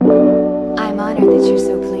wonder that you're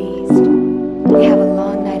so pleased. We have a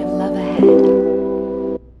long night of love ahead.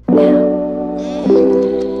 Now,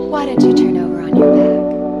 why don't you turn over on your back?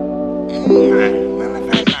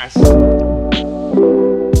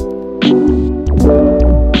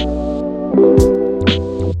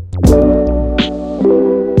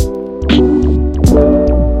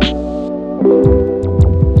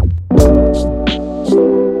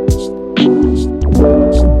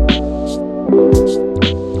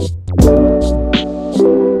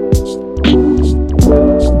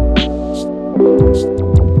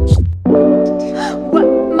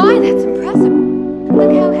 My, that's impressive.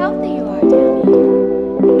 Look how healthy you are down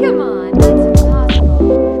here. Come on, that's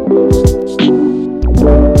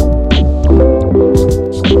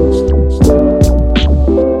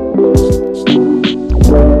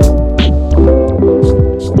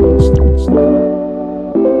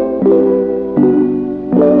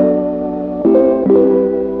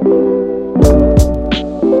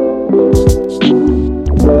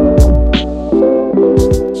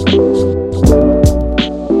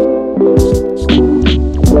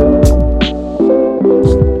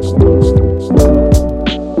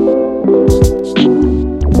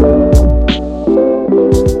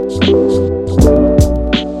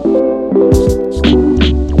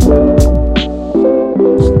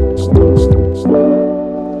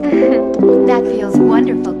that feels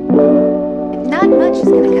wonderful. Not much is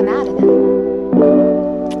going to come out of them.